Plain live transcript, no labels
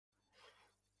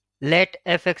Let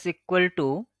fx equal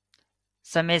to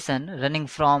summation running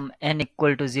from n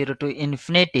equal to 0 to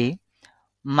infinity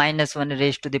minus 1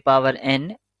 raised to the power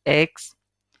n x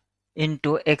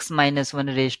into x minus 1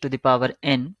 raised to the power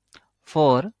n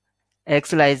for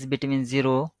x lies between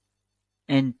 0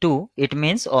 and 2. It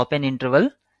means open interval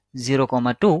 0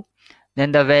 comma 2.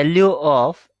 Then the value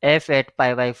of f at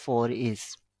pi by 4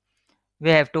 is, we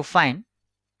have to find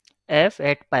f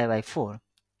at pi by 4.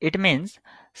 It means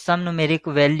some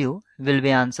numeric value will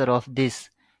be answer of this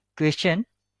question.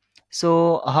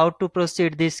 So how to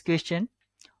proceed this question?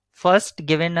 First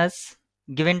given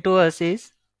to us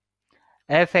is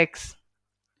fx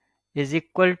is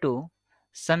equal to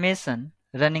summation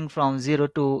running from 0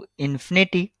 to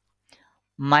infinity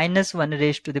minus 1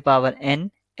 raised to the power n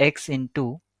x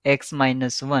into x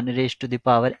minus 1 raised to the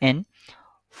power n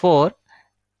for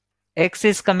x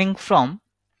is coming from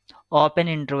open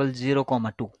interval 0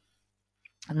 comma 2.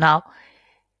 Now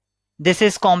this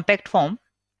is compact form.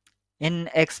 In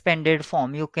expanded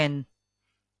form you can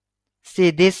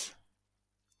see this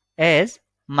as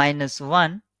minus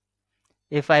 1.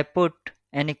 If I put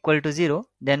n equal to 0,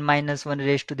 then minus 1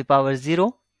 raised to the power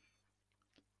 0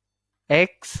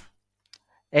 x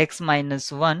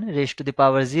minus 1 raised to the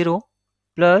power 0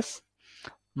 plus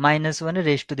minus 1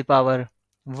 raised to the power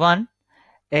 1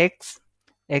 x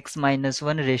minus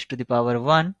 1 raised to the power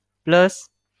 1 plus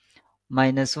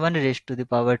minus 1 raised to the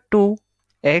power 2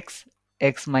 x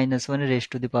minus 1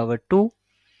 raised to the power 2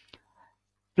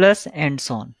 plus and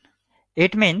so on.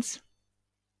 It means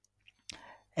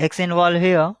x involved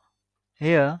here,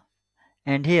 here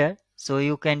and here, so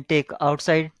you can take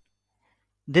outside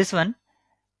this one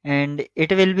and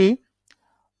it will be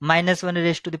minus 1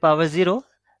 raised to the power 0,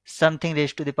 something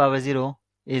raised to the power 0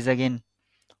 is again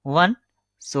 1,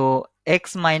 so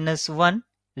x minus 1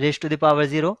 raised to the power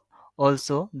 0,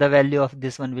 also the value of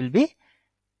this one will be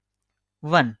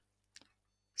 1.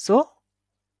 So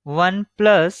 1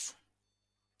 plus,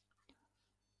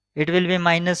 it will be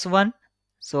minus 1,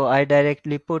 so I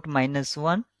directly put minus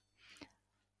 1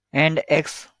 and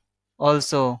x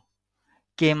also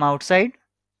came outside.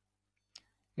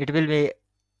 It will be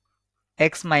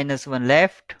x minus 1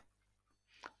 left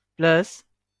plus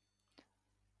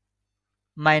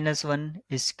minus 1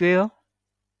 square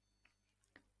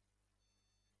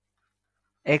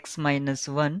x minus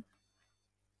 1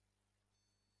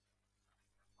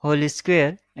 whole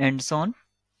square and so on.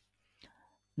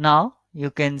 Now you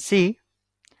can see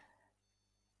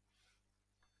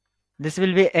this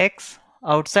will be x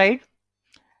outside,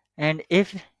 and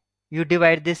if you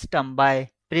divide this term by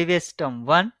previous term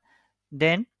 1,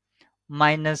 then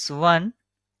minus 1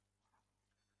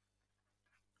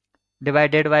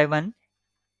 divided by 1,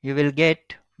 you will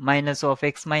get minus of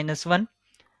x minus 1,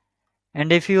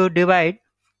 and if you divide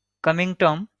coming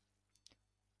term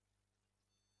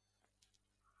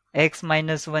x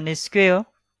minus 1 square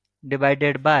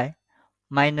divided by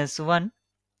minus 1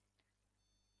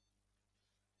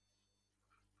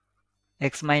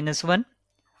 x minus 1,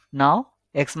 now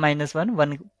x minus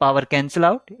 1 power cancel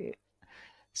out,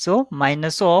 so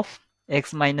minus of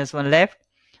x minus 1 left.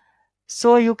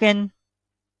 So you can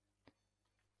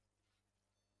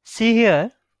see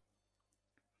here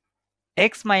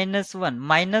x minus 1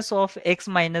 minus of x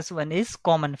minus 1 is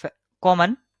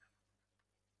common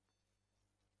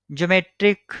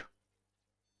geometric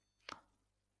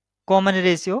common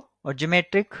ratio or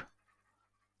geometric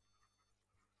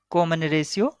common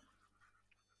ratio,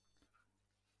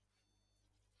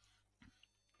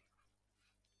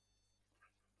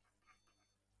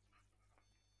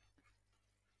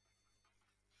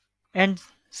 and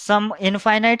some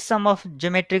infinite sum of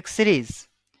geometric series.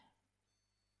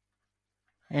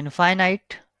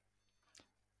 Infinite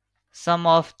sum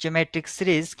of geometric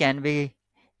series can be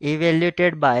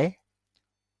evaluated by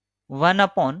 1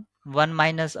 upon 1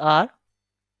 minus r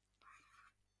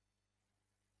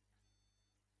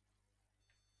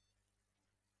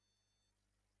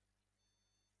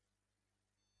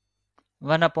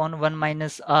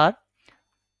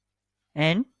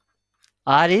and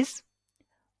r is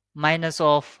minus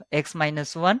of x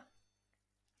minus 1,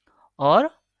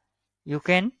 or you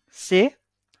can say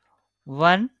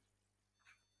 1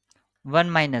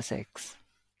 minus x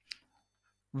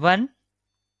 1,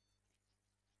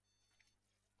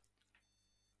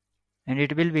 and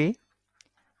it will be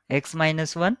x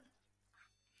minus 1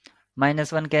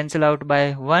 minus 1 cancel out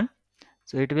by 1,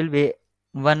 so it will be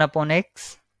 1 upon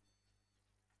x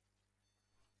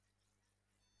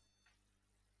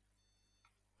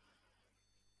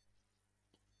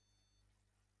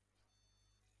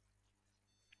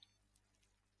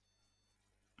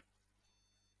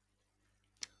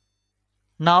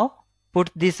now put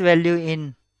this value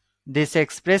in this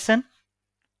expression,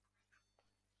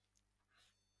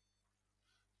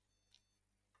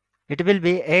 it will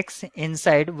be x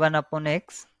inside 1 upon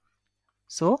x.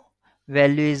 So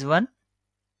value is 1.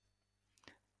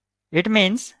 It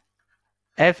means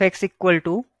fx equal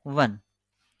to 1.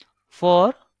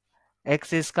 For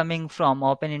x is coming from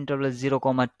open interval 0,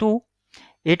 2,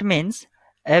 it means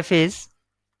f is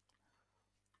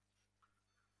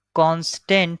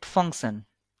constant function,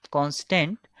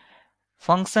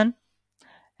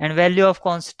 and value of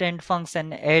constant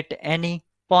function at any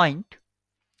point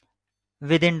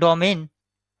within domain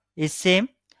is same.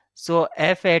 So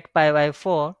f at pi by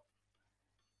 4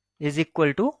 is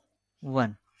equal to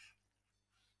 1.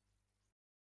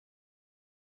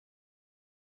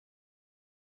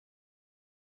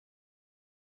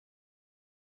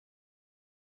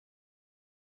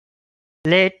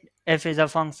 Let f is a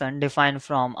function defined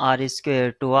from r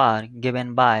square to r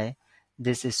given by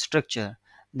this structure.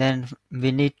 Then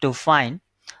we need to find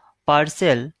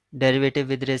partial derivative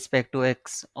with respect to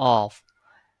x of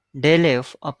del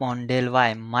f upon del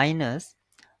y minus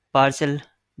partial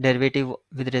derivative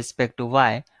with respect to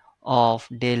y of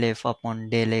del f upon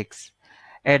del x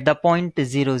at the point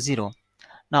 0, 0.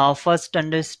 Now first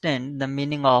understand the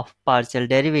meaning of partial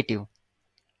derivative.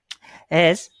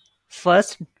 As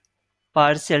first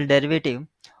partial derivative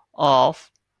of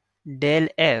del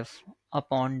f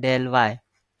upon del y,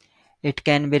 it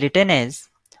can be written as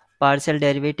partial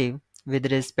derivative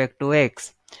with respect to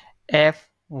x f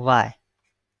y.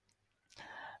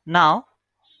 Now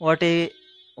what is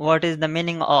the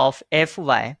meaning of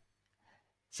fy?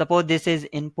 Suppose this is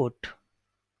input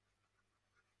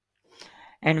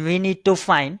and we need to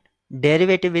find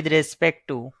derivative with respect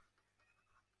to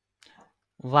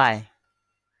y.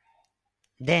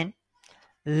 Then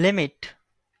limit,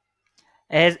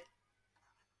 as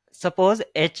suppose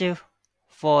h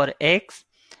for x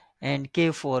and k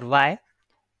for y.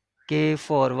 K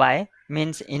for y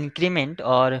means increment,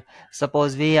 or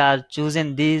suppose we are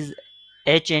choosing these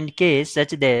h and k such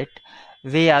that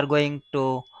we are going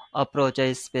to approach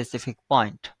a specific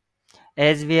point.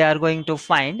 As we are going to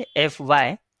find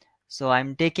fy, so I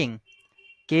am taking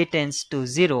k tends to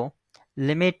 0,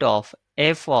 limit of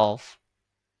f of,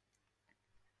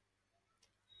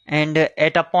 and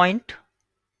at a point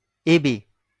ab,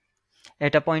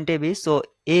 so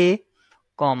a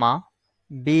comma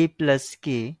b plus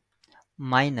k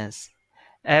minus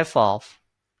f of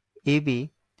ab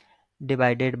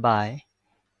divided by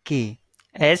k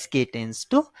as k tends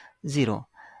to 0.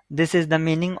 This is the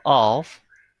meaning of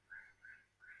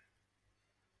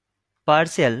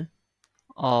partial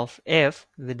of f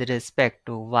with respect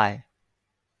to y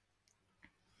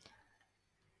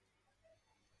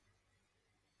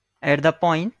at the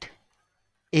point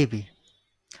ab.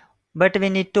 But we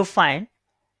need to find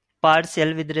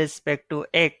partial with respect to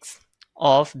x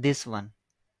of this one.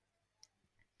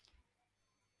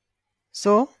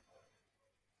 So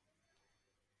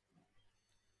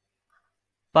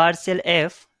partial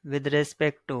f with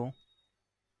respect to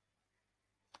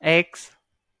x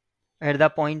at the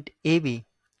point ab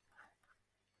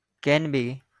can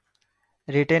be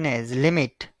written as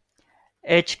limit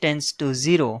h tends to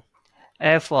 0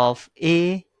 f of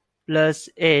a plus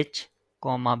h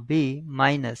comma b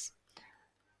minus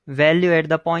value at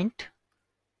the point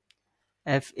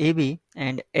fab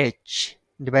and h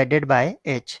divided by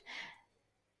h.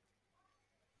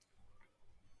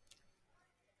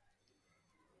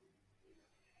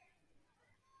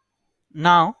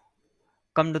 Now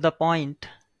come to the point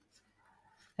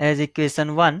as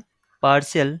equation 1,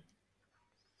 partial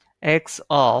x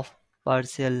of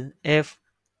partial f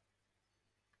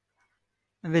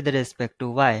with respect to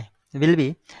y will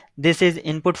be, this is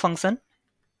input function,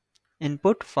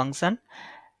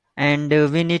 and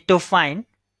we need to find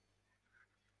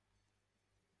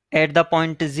at the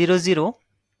point 0, 0.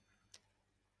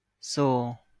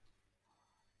 So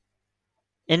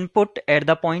input at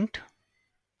the point,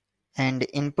 and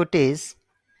input is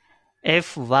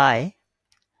fy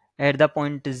at the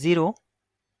point 0,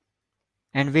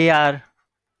 and we are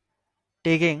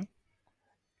taking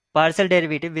partial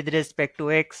derivative with respect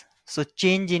to x, so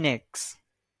change in x,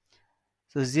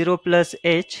 so 0 plus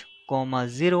h comma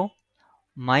 0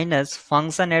 minus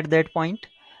function at that point,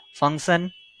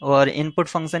 function or input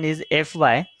function is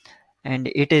fy and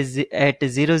it is at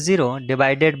 0, 0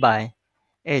 divided by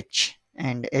h,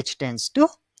 and h tends to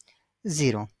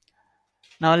 0.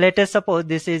 Now let us suppose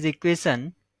this is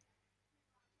equation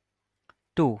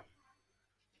 2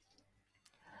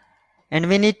 and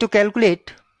we need to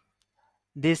calculate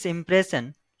this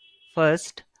impression.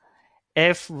 First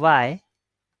fy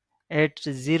at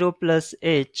 0 plus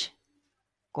h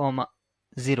comma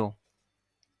 0.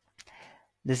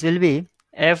 This will be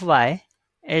fy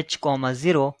h comma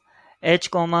 0.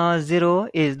 H comma 0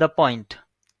 is the point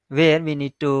where we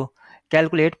need to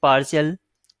calculate partial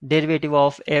derivative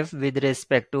of f with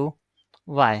respect to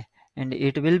y, and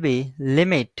it will be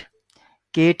limit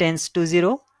k tends to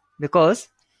 0 because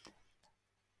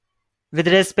with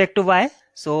respect to y.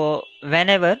 So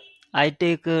whenever I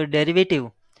take a derivative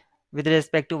with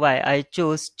respect to y, I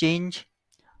choose change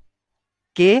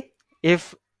k.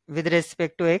 If with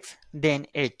respect to x, then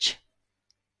h.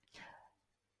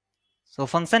 So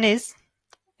function is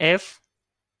f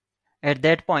at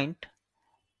that point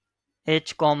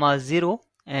h comma 0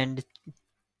 and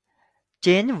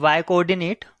change y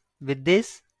coordinate with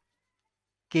this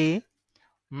k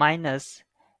minus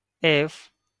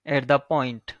f at the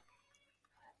point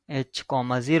h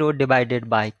comma 0 divided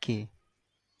by k.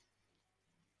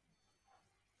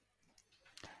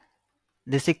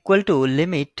 This equal to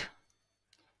limit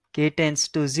k tends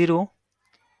to 0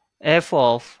 f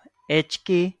of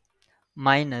hk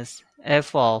minus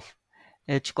f of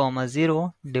h comma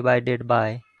 0 divided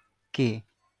by k.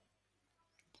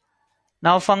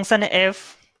 Now function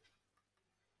f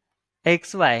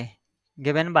xy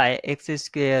given by x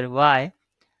square y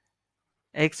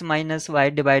x minus y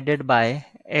divided by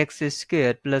x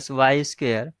square plus y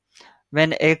square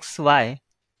when xy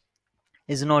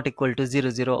is not equal to 0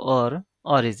 0 or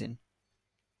origin.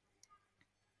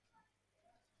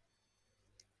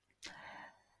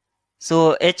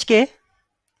 So hk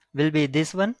will be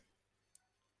this one.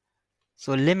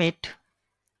 So limit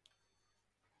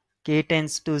k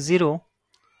tends to 0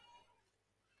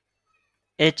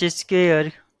 h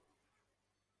square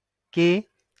k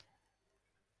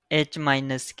h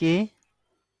minus k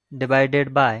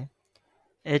divided by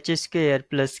h square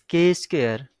plus k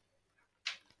square,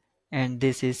 and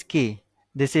this is k.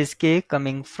 This is k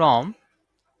coming from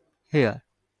here.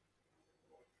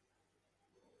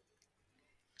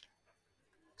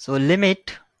 So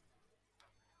limit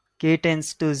k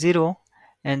tends to 0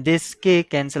 and this k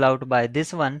cancel out by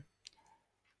this one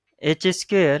h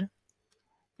square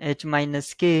h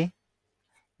minus k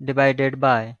divided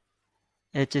by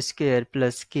h square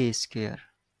plus k square.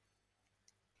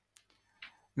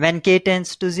 When k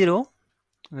tends to 0,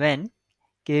 when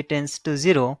k tends to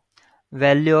 0,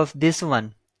 value of this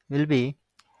one will be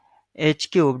h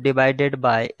cube divided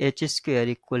by h square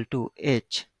equal to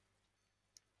h.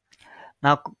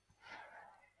 Now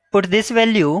put this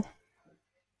value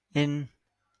in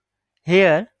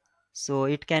here, so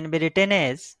it can be written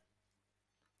as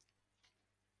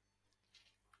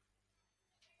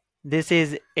this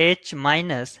is h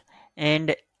minus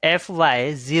and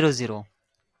fy 0 0.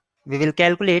 We will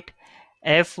calculate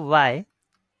fy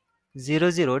 0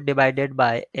 0 divided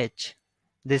by h.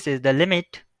 This is the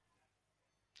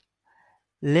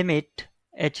limit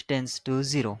h tends to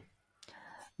 0.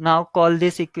 Now call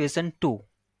this equation 2.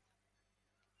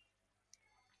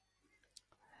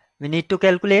 We need to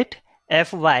calculate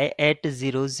fy at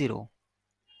 0 0.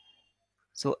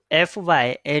 So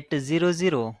fy at 0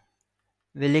 0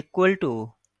 will equal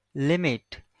to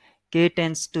limit k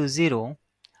tends to 0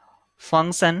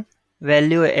 function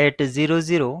value at 0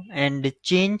 0 and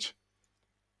change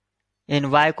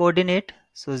in y coordinate.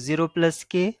 So 0 plus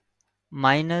k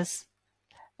minus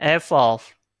f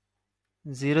of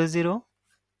 0 0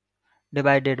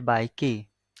 divided by k.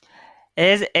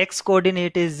 As x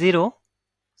coordinate is 0,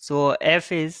 so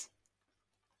f is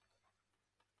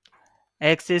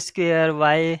x square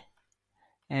y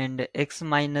and x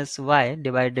minus y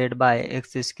divided by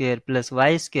x square plus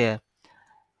y square.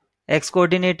 X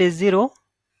coordinate is 0,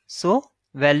 so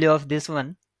value of this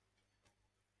one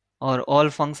or all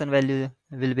function value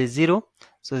will be 0.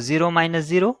 So 0 minus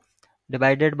 0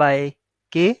 divided by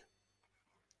k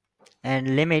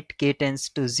and limit k tends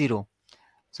to 0.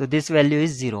 So this value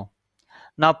is 0.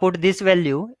 Now put this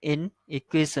value in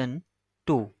equation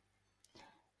 2.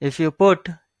 If you put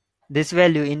this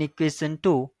value in equation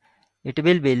 2, it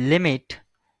will be limit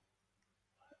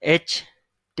h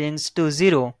tends to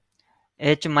 0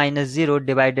 h minus 0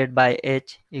 divided by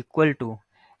h equal to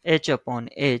h upon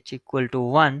h equal to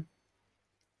 1.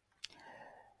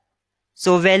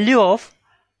 So value of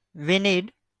we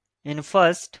need in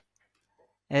first,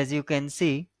 as you can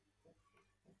see,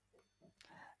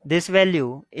 this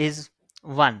value is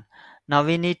 1. Now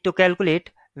we need to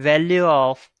calculate value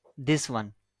of this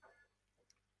one.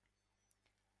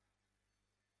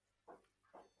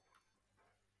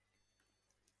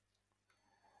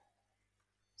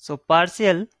 So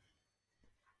partial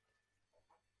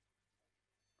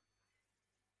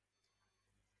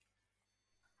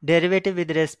derivative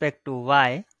with respect to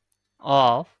y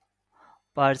of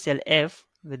partial f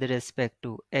with respect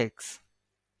to x.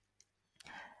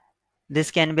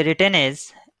 This can be written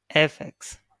as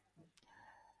fx.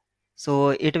 So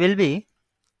it will be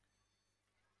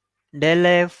del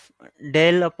f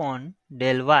del upon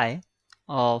del y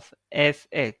of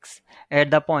fx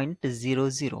at the point 0,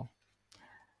 0.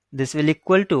 This will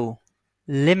equal to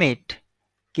limit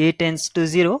k tends to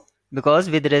 0 because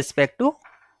with respect to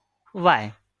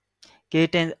y.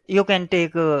 You can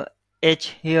take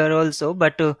h here also,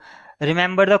 but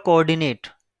remember the coordinate,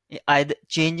 either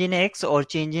change in x or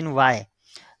change in y.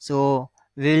 So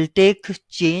we will take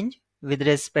change with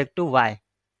respect to y.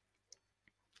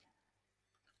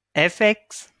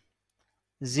 Fx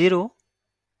 0,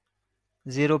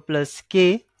 0 plus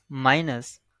k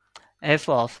minus f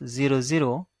of 0,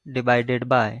 0 divided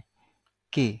by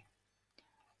k,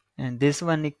 and this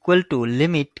one equal to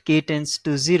limit k tends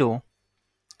to 0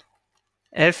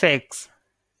 fx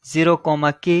 0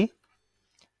 comma k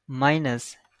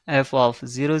minus f of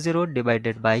 0, 0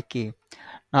 divided by k.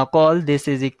 Now call this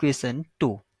is equation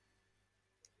 2.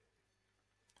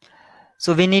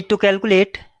 So we need to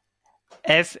calculate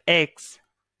fx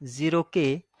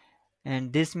 0k,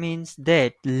 and this means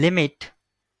that limit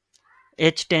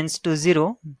h tends to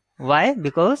 0. Why?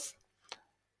 Because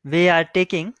we are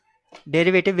taking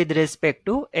derivative with respect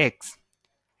to x.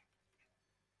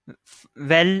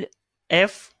 Well,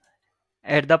 f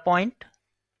at the point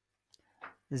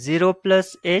 0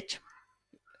 plus h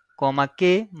comma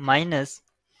k minus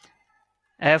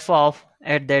f of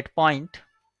at that point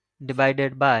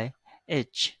divided by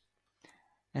h,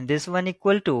 and this one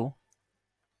equal to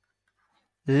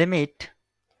limit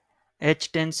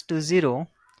h tends to 0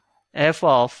 f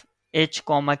of h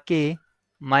comma k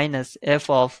minus f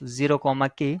of 0 comma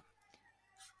k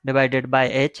divided by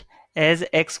h. As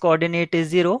x coordinate is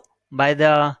 0, by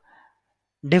the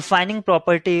defining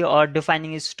property or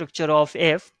defining structure of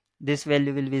f, this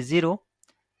value will be 0.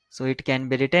 So it can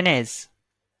be written as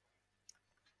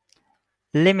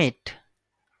limit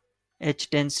h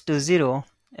tends to 0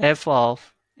 f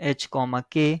of h comma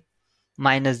k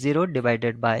minus 0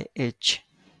 divided by h,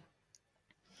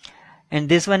 and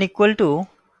this one equal to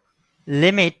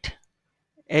limit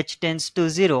h tends to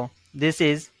 0. This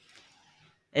is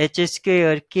h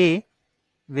square k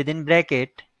within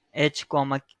bracket h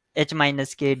comma h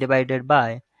minus k divided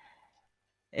by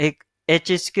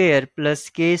h square plus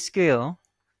k square,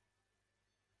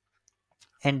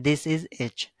 and this is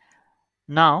h.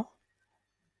 Now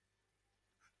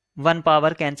one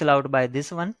power cancel out by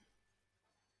this one,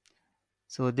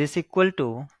 so this equal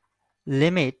to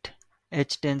limit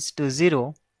h tends to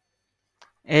 0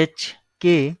 h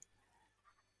k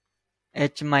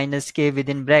h minus k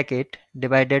within bracket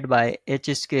divided by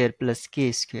h square plus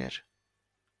k square.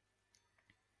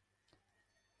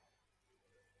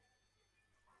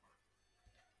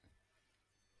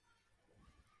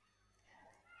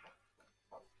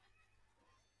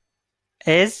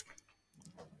 As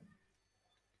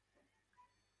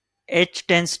h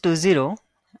tends to 0,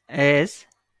 as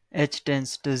h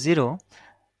tends to 0,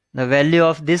 the value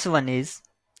of this one is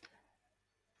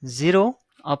 0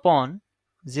 upon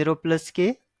 0 plus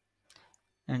k,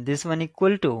 and this one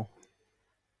equal to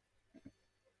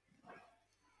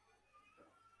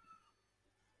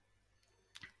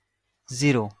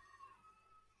 0.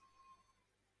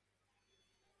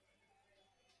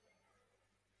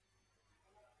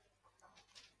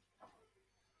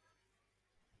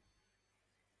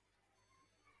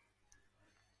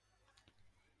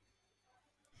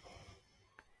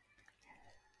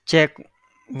 Check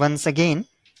once again.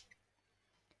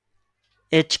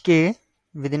 hk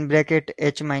within bracket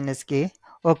h minus k.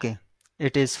 Okay,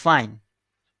 it is fine.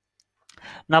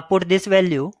 Now put this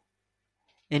value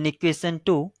in equation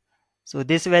 2. So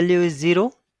this value is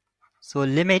 0. So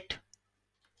limit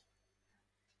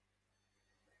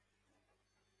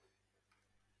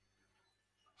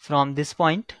from this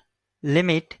point,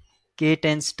 limit k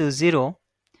tends to 0.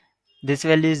 This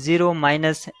value is 0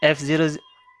 minus f0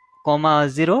 comma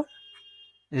 0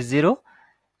 is 0,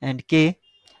 and k,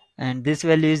 and this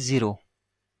value is 0.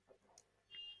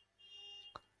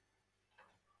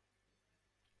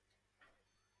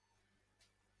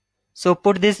 So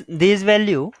put these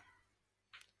value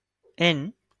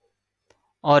in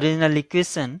original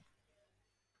equation,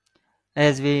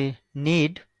 as we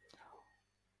need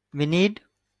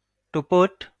to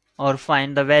put or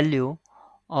find the value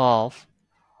of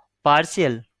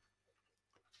partial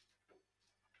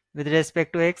with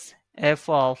respect to x f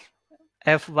of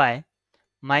fy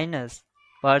minus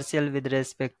partial with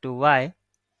respect to y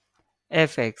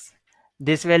fx.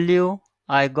 This value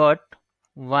I got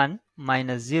 1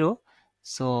 minus 0,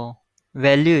 so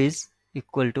value is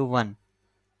equal to 1.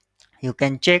 You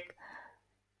can check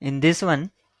in this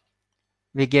one,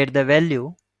 we get the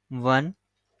value 1,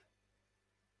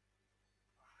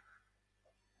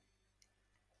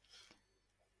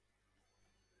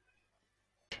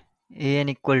 an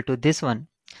equal to this one.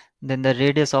 Then the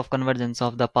radius of convergence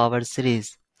of the power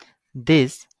series,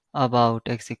 this about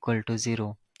x equal to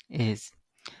 0 is.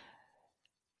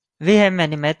 We have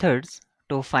many methods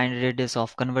to find radius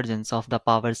of convergence of the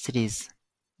power series,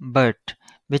 but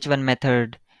which one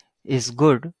method is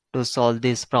good to solve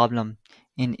this problem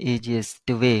in easiest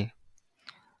way?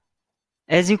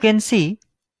 As you can see,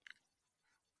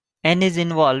 n is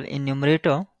involved in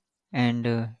numerator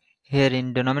and here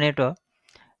in denominator,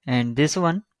 and this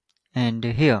one and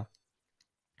here.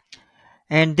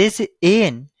 And this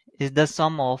an is the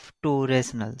sum of two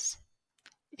rationals.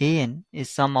 An is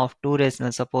sum of two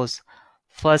rationals. Suppose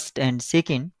first and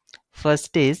second.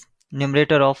 First is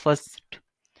numerator of first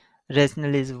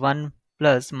rational is 1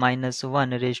 plus minus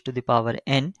 1 raised to the power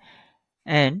n,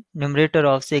 and numerator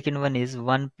of second one is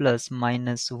 1 plus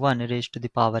minus 1 raised to the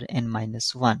power n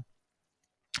minus 1.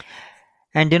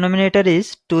 And denominator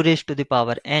is 2 raised to the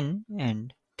power n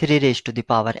and 3 raised to the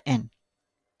power n.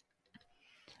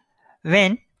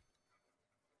 When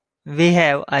we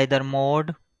have either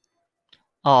mode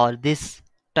or this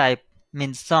type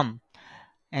means sum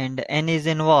and n is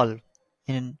involved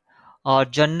in our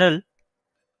general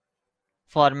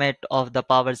format of the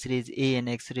power series a n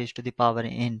x raised to the power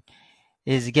n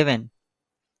is given,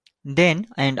 then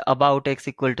and about x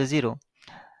equal to 0,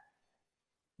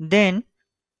 then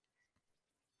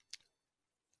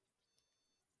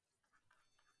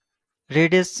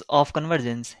radius of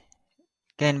convergence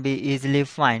can be easily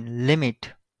find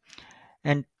limit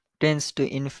and tends to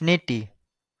infinity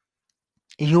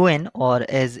un or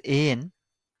as an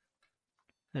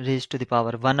raised to the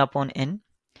power 1 upon n,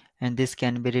 and this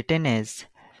can be written as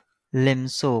lim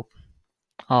soap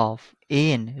of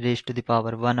an raised to the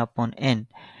power 1 upon n,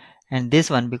 and this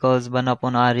one because 1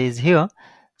 upon r is here,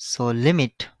 so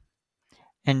limit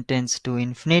n tends to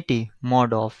infinity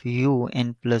mod of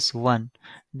un plus 1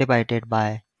 divided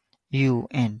by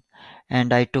un,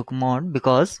 and I took mod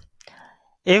because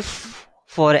if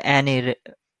for any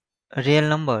real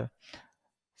number,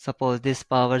 suppose this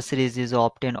power series is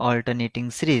obtained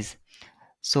alternating series,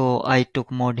 so I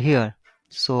took mod here,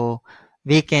 so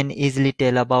we can easily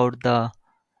tell about the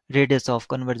radius of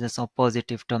convergence of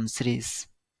positive term series.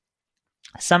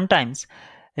 Sometimes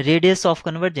radius of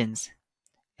convergence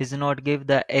is not give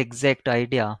the exact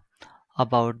idea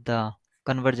about the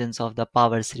convergence of the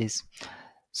power series.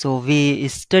 So we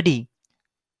study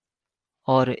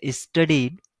or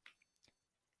studied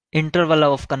interval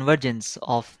of convergence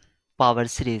of power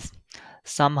series.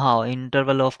 Somehow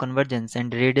interval of convergence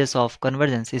and radius of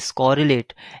convergence is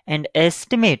correlate and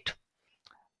estimate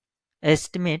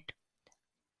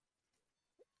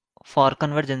for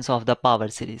convergence of the power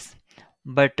series.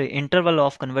 But interval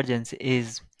of convergence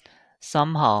is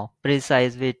somehow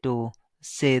precise way to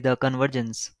say the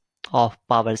convergence of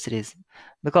power series,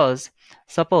 because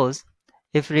suppose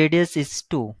if radius is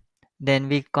 2, then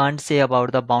we can't say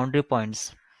about the boundary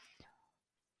points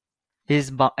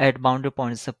is at boundary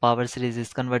points the power series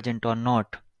is convergent or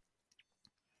not,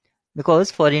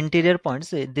 because for interior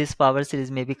points this power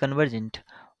series may be convergent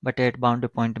but at boundary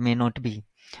point may not be.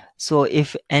 So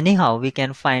if anyhow we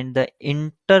can find the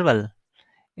interval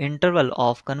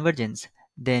of convergence,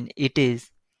 then it is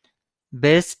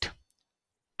best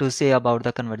to say about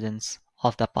the convergence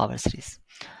of the power series.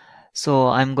 So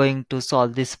I'm going to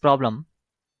solve this problem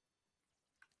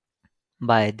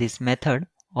by this method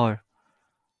or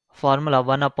formula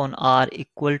 1 upon r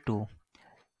equal to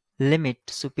limit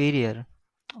superior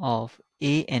of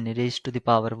a n raised to the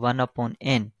power 1 upon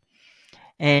n,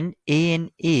 and a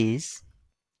n is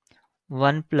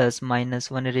 1 plus minus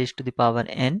 1 raised to the power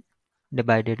n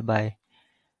divided by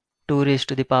 2 raised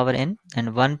to the power n,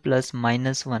 and 1 plus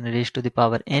minus 1 raised to the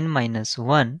power n minus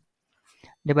 1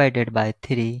 divided by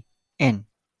 3n.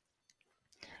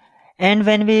 And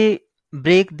when we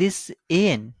break this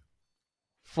an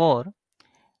for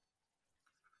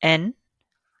n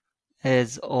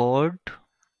as odd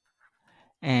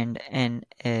and n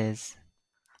as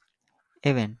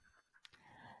even,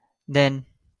 then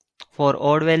for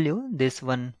odd value this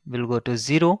one will go to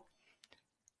 0,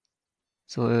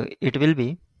 so it will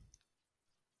be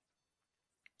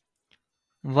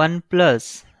 1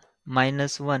 plus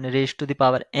minus 1 raised to the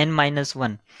power n minus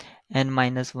 1, n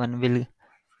minus 1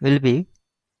 will be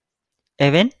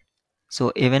even,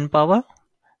 so even power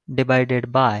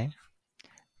divided by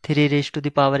 3 raised to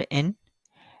the power n,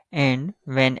 and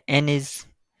when n is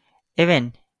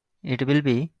even it will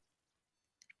be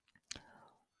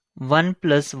 1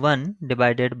 plus 1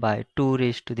 divided by 2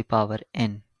 raised to the power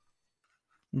n.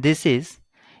 This is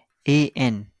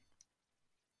an.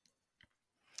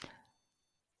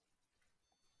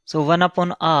 So 1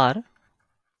 upon r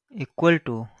equal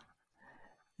to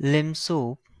lim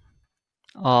sup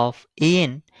of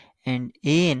an, and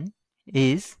an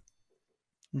is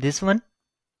this one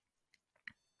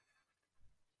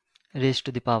raised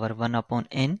to the power 1 upon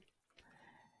n.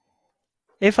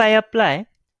 If I apply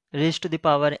raised to the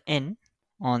power n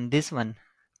on this one,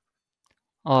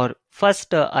 or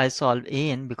first I solve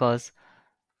an because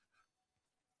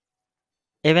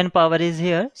even power is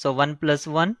here, so 1 plus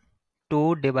 1,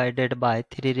 2 divided by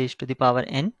 3 raised to the power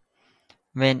n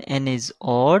when n is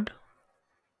odd,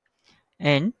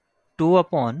 and 2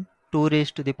 upon 2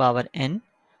 raised to the power n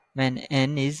when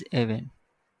n is even.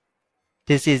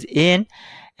 This is an,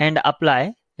 and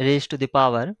apply raised to the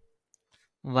power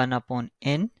 1 upon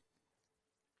n.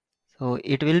 So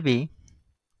it will be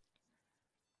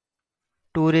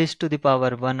 2 raised to the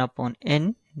power 1 upon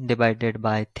n divided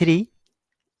by 3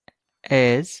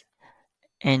 as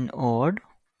n odd,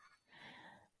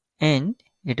 and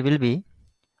it will be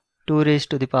 2 raised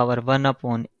to the power 1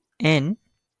 upon n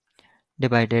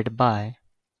divided by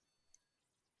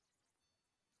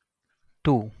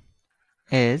 2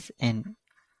 as n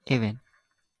even.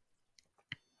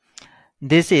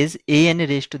 This is an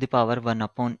raised to the power 1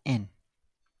 upon n.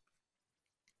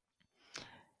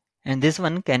 And this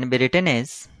one can be written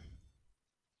as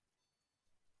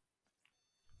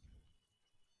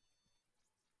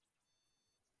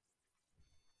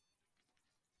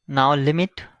now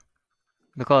limit,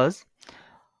 because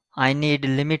I need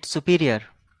limit superior.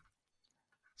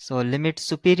 So limit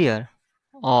superior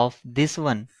of this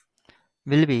one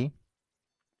will be,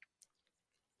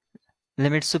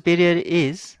 limit superior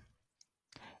is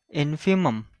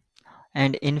infimum,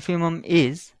 and infimum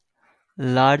is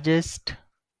largest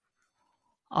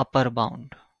upper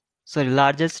bound, sorry,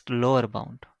 largest lower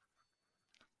bound,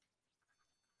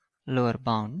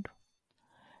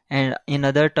 and in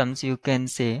other terms you can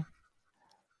say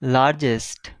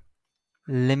largest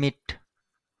limiting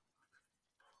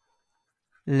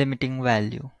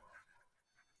value.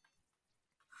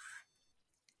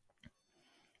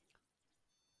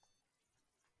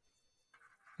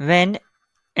 When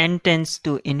n tends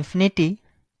to infinity,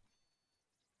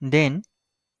 then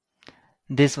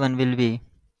this one will be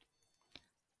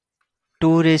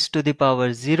 2 raised to the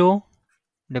power 0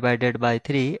 divided by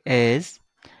 3 as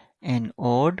n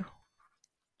odd,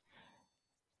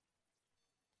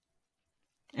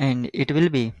 and it will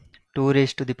be 2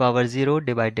 raised to the power 0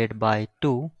 divided by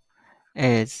 2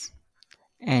 as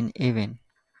n even,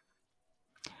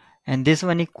 and this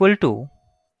one equal to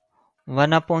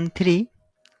 1 upon 3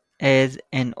 as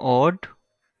n odd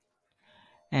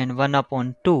and 1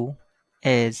 upon 2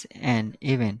 as n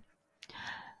even.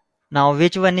 Now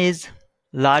which one is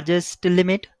largest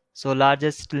limit? So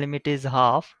largest limit is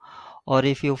half, or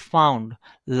if you found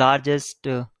largest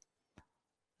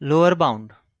lower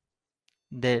bound,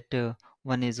 that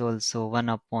one is also 1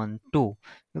 upon 2,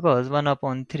 because 1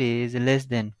 upon 3 is less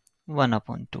than 1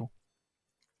 upon 2.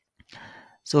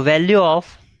 So value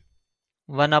of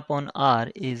 1 upon r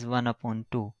is 1 upon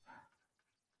 2.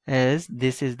 As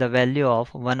this is the value of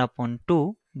 1 upon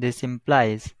 2, this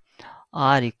implies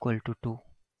r equal to 2.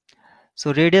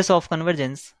 So radius of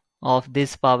convergence of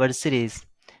this power series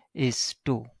is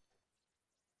 2.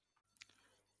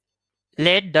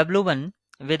 Let W1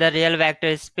 with a real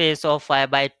vector space of 5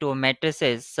 by 2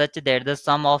 matrices such that the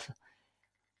sum of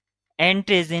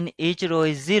entries in each row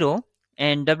is 0,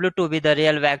 and W2 with a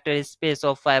real vector space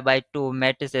of 5 by 2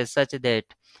 matrices such that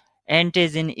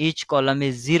entries in each column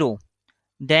is 0,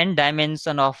 then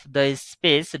dimension of the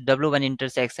space W1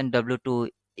 intersection W2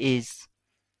 is.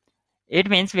 It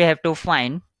means we have to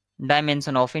find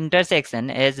dimension of intersection,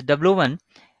 as W1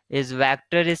 is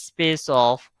vector space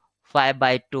of 5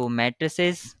 by 2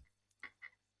 matrices,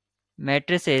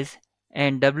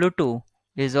 and W2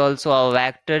 is also a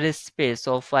vector space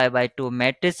of 5 by 2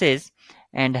 matrices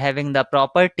and having the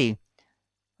property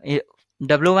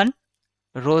W1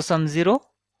 row sum 0,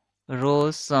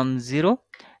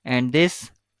 and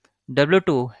this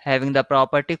W2 having the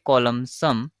property column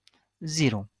sum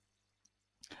 0.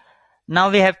 Now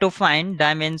we have to find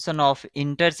dimension of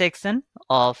intersection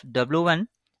of W1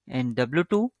 and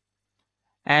W2.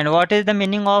 And what is the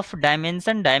meaning of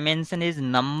dimension? Dimension is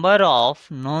number of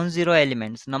non-zero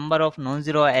elements. Number of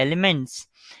non-zero elements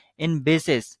in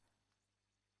bases.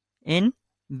 In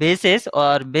bases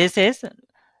or bases.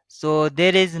 So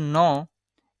there is no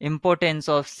importance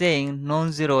of saying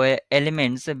non-zero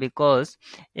elements, because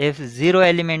if zero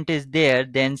element is there,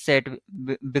 then set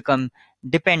become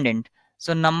dependent.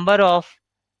 So number of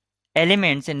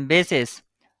elements in basis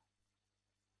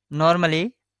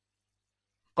normally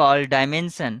called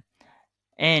dimension,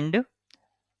 and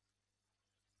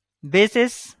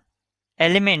basis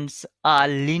elements are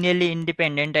linearly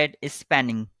independent at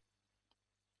spanning,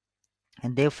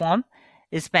 and they form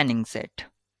a spanning set.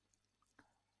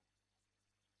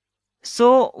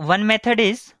 So one method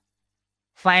is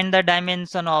find the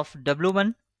dimension of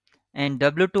W1 and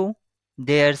W2,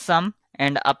 their sum,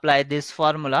 and apply this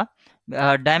formula.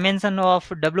 Dimension of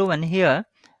W1 here,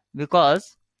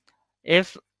 because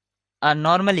if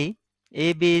normally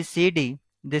A, B, C, D,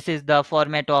 this is the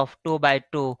format of 2 by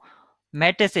 2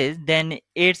 matrices, then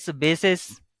its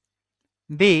basis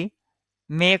B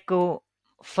make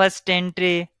first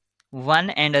entry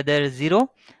 1 and other 0.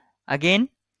 Again,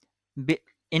 B,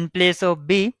 in place of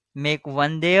B, make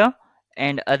 1 there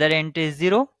and other entry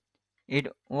 0.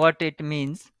 What it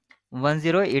means? 1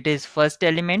 0, it is first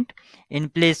element. In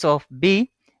place of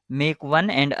B, make 1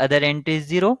 and other entry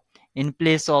 0. In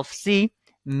place of C,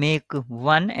 make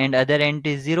 1 and other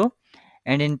entry 0.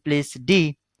 And in place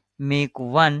D, make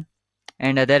 1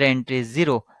 and other entry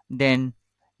 0. Then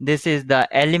this is the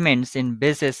elements in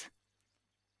basis.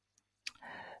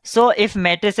 So if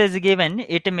matrix is given,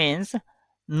 it means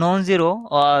non-zero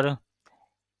or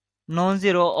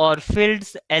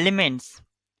fields elements,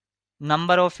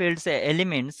 number of fields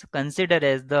elements considered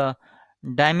as the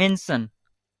dimension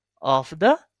of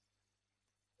the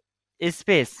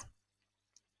space.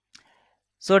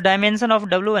 So dimension of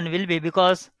W1 will be,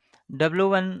 because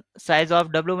W1 size of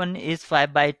W1 is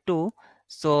 5 by 2,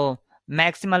 so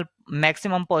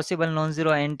maximum possible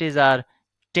non-zero entries are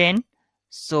 10,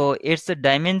 so its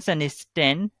dimension is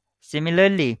 10.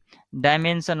 Similarly,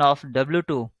 dimension of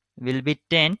W2 will be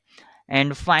 10,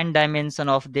 and find dimension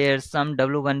of their sum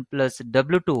W1 plus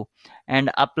W2 and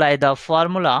apply the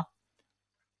formula.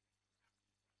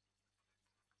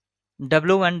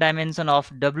 W1 dimension of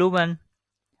W1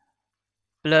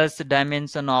 plus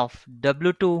dimension of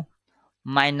W2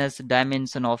 minus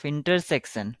dimension of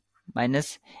intersection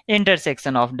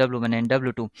of W1 and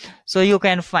W2. So you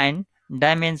can find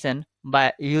dimension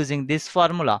by using this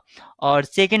formula. Or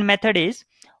second method is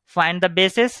find the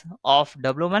basis of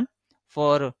W1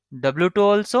 for W2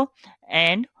 also,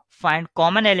 and find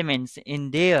common elements in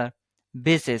their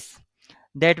basis.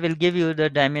 That will give you the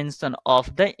dimension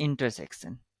of the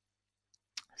intersection.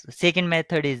 So second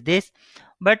method is this,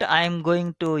 but I am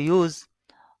going to use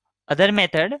other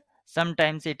method.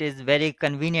 Sometimes it is very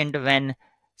convenient when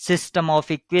system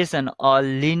of equation or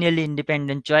linearly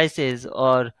independent choices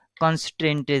or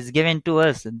constraint is given to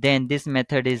us, then this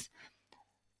method is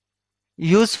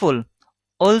useful.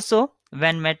 Also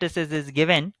when matrices is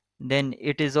given, then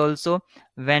it is also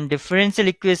when differential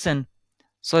equation,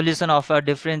 solution of a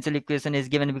differential equation is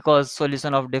given, because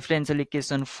solution of differential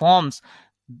equation forms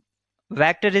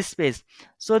vector space.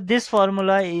 So this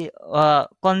formula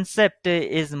concept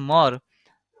is more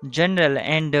general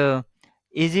and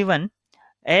easy one,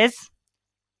 as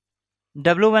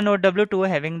W1 or W2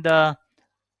 having the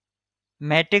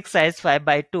matrix size 5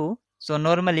 by 2. So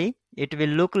normally it will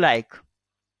look like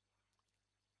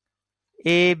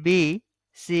A, B,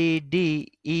 C,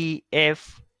 D, E,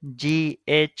 F, G,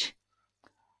 H,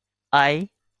 I,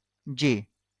 J.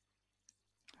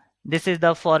 This is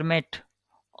the format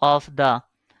of the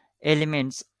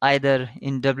elements either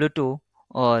in W2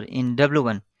 or in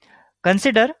W1.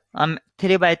 Consider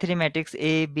 3 by 3 matrix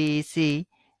A, B, C,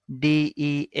 D,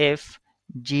 E, F,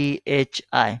 G, H,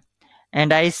 I,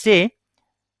 and I say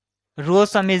row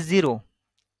sum is 0.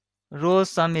 Row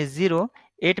sum is 0.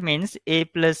 It means A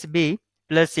plus B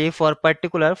plus A for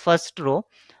particular first row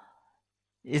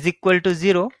is equal to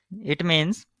 0. It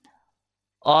means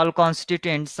all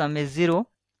constituent sum is 0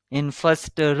 in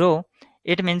first row.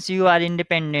 It means you are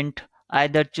independent.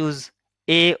 Either choose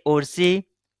A or C.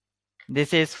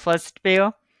 This is first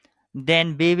pair.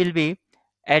 Then B will be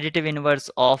additive inverse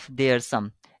of their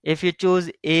sum. If you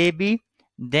choose AB,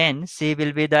 then C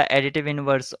will be the additive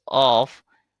inverse of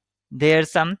their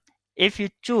sum. If you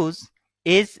choose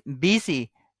is BC,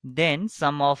 then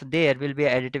sum of there will be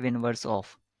additive inverse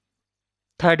of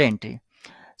third entry.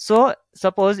 So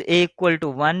suppose A equal to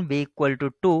 1, B equal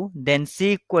to 2, then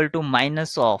C equal to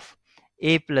minus of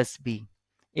A plus B.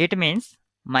 It means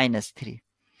minus 3.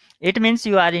 It means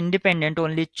you are independent,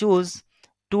 only choose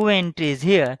 2 entries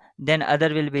here, then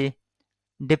other will be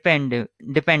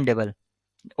dependable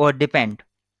or depend.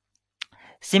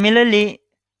 Similarly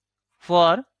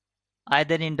for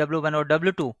either in W1 or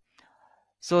W2.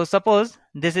 So suppose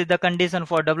this is the condition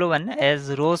for W1,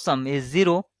 as row sum is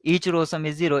 0, each row sum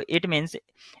is 0. It means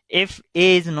if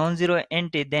A is non-zero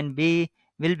entry, then B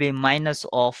will be minus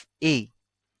of A.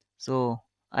 So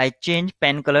I change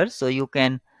pen color so you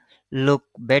can look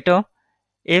better.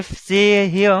 If C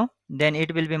here, then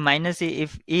it will be minus E.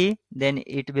 If E, then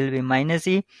it will be minus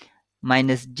E,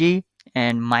 minus G,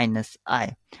 and minus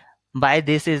I. By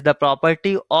this is the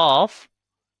property of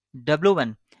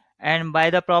W1, and by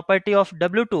the property of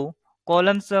W2,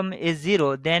 column sum is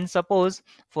 0. Then suppose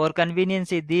for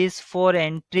convenience these 4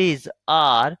 entries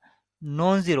are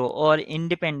non-zero or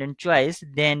independent choice,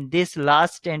 then this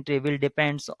last entry will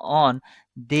depends on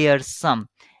their sum.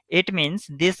 It means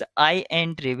this I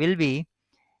entry will be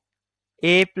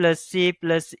A plus C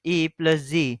plus E plus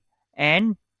Z,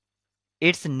 and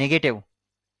it's negative.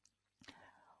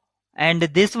 And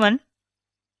this one,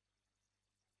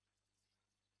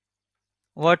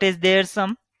 what is their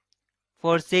sum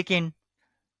for second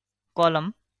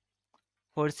column?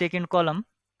 For second column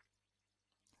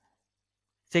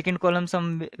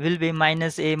sum will be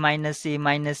minus A minus C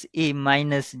minus E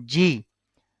minus G.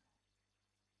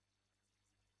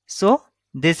 So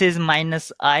this is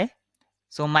minus I.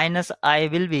 So minus I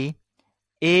will be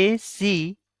A,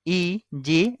 C, E,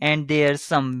 G, and their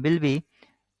sum will be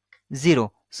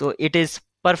 0. So it is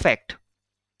perfect.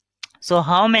 So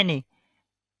how many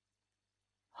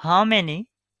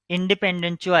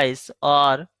independent choice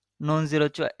or non-zero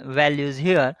values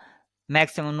here?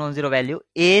 Maximum non-zero value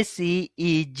A, C,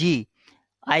 E, G.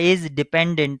 I is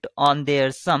dependent on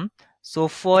their sum. So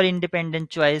 4 independent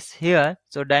choice here.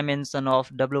 So dimension of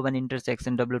W1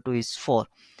 intersection W2 is 4.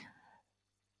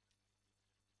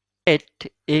 Let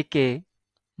AK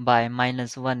by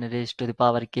minus 1 raised to the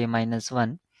power K minus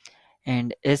 1,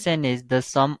 and Sn is the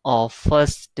sum of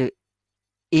first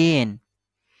An.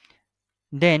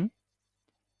 Then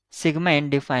sigma n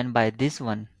defined by this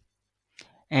one,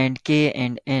 and K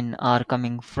and N are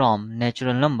coming from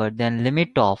natural number. Then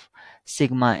limit of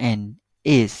sigma n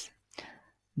is.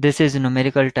 This is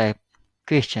numerical type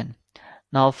question.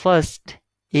 Now first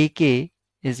AK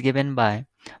is given by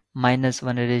minus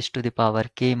 1 raised to the power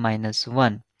K minus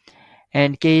 1,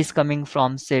 and K is coming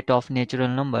from set of natural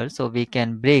numbers, so we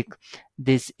can break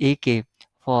this AK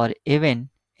for even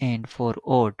and for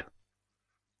odd.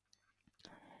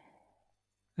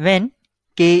 When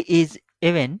K is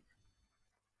even,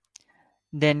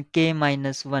 then K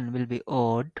minus 1 will be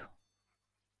odd,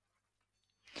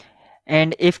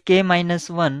 and if K minus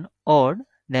 1 odd,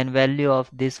 then value of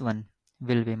this one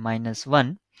will be minus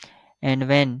 1, and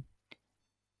when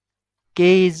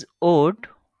K is odd,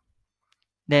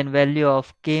 then value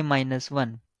of K minus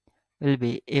 1 will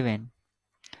be even.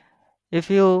 If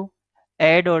you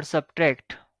add or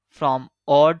subtract from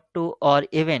odd to or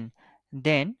even,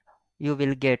 then you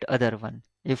will get other one.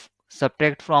 If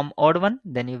subtract from odd one,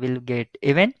 then you will get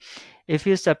even. If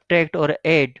you subtract or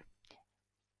add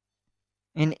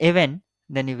in even,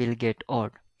 then you will get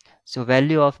odd. So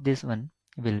value of this one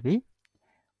will be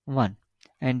 1,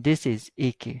 and this is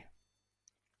AK.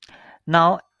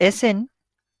 Now Sn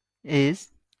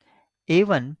is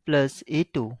A1 plus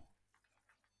A2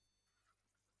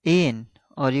 An,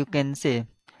 or you can say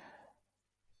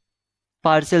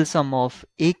partial sum of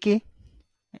AK,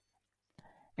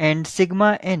 and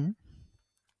sigma n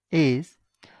is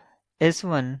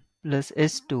S1 plus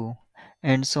S2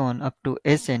 and so on up to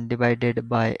Sn divided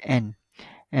by n,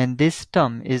 and this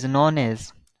term is known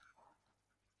as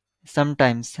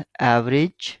sometimes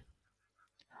average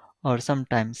or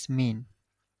sometimes mean.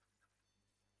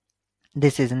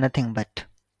 This is nothing but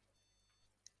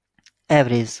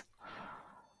average.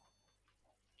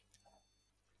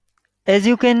 As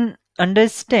you can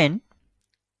understand,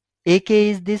 AK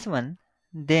is this one,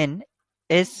 then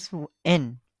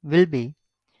Sn will be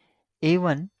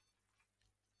A1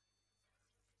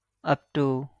 up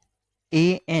to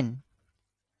An.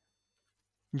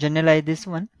 Generalize this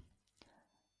one.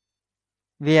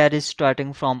 We are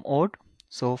starting from odd,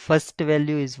 so first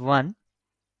value is 1,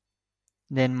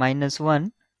 then minus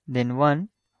 1, then 1,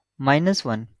 minus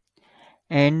 1,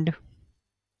 and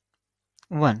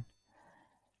 1.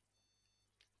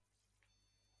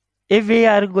 If we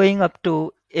are going up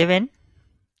to even,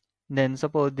 then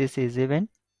suppose this is even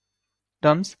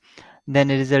terms, then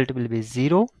the result will be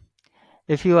 0.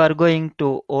 If you are going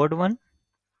to odd one,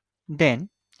 then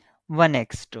 1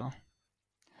 extra,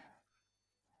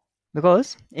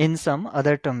 because in some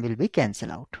other term will be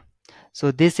cancelled out.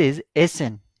 So this is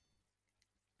Sn.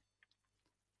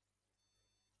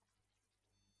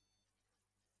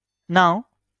 Now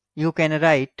you can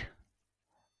write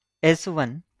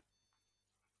S1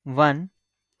 1,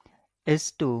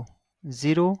 S2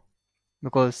 0,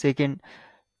 because second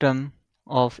term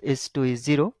of S2 is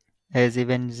 0 as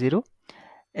even 0.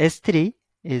 S3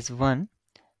 is 1,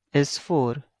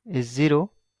 S4 is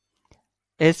 0,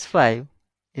 S5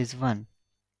 is 1.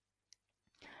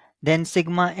 Then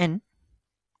sigma n,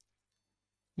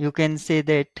 you can say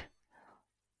that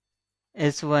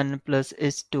S1 plus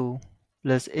S2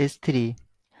 plus S3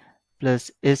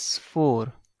 plus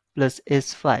S4 plus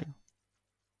S5.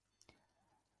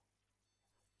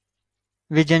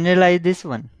 We generalize this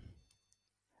one.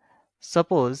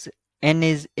 Suppose n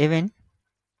is even,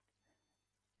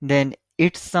 then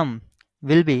its sum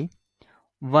will be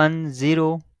 1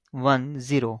 0 1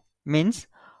 0, means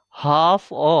half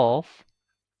of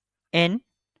n,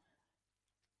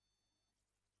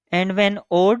 and when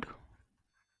odd,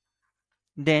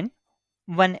 then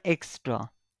 1 extra,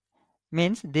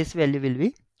 means this value will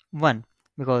be 1,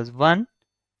 because 1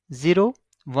 0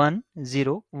 1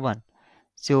 0 1.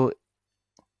 So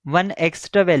 1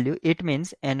 extra value, it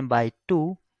means n by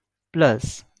 2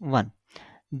 plus 1.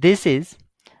 This is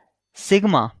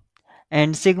sigma,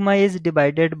 and sigma is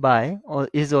divided by, or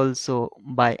is also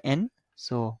by n,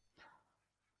 so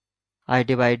I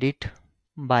divide it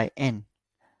by n.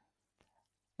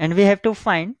 And we have to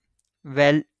find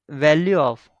value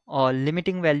of, or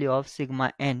limiting value of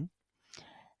sigma n,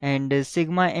 and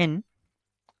sigma n,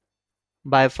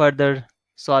 by further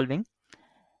solving,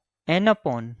 n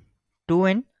upon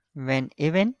 2n when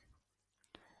even,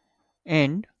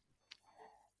 and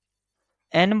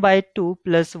n by 2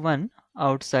 plus 1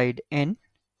 outside n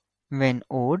when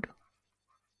odd,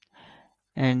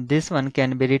 and this one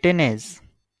can be written as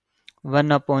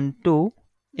 1 upon 2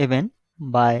 even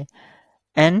by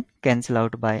n cancel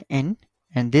out by n,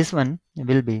 and this one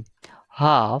will be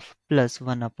half plus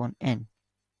 1 upon n.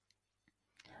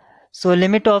 So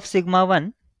limit of sigma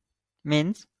 1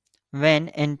 means when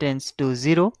n tends to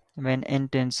 0, when n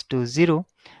tends to 0,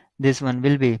 this one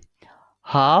will be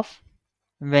half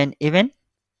when even,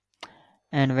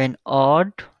 and when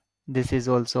odd, this is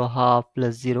also half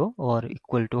plus 0 or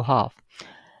equal to half.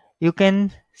 You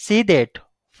can see that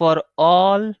for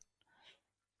all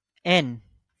n,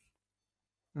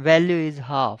 value is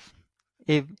half.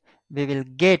 If we will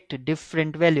get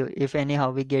different value, if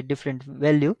anyhow we get different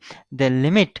value, the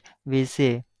limit we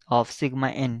say of sigma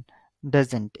n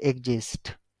doesn't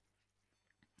exist.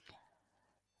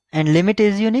 And limit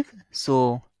is unique,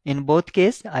 so in both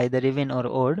case, either even or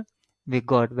odd, we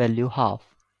got value half.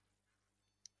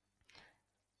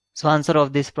 So answer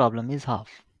of this problem is half.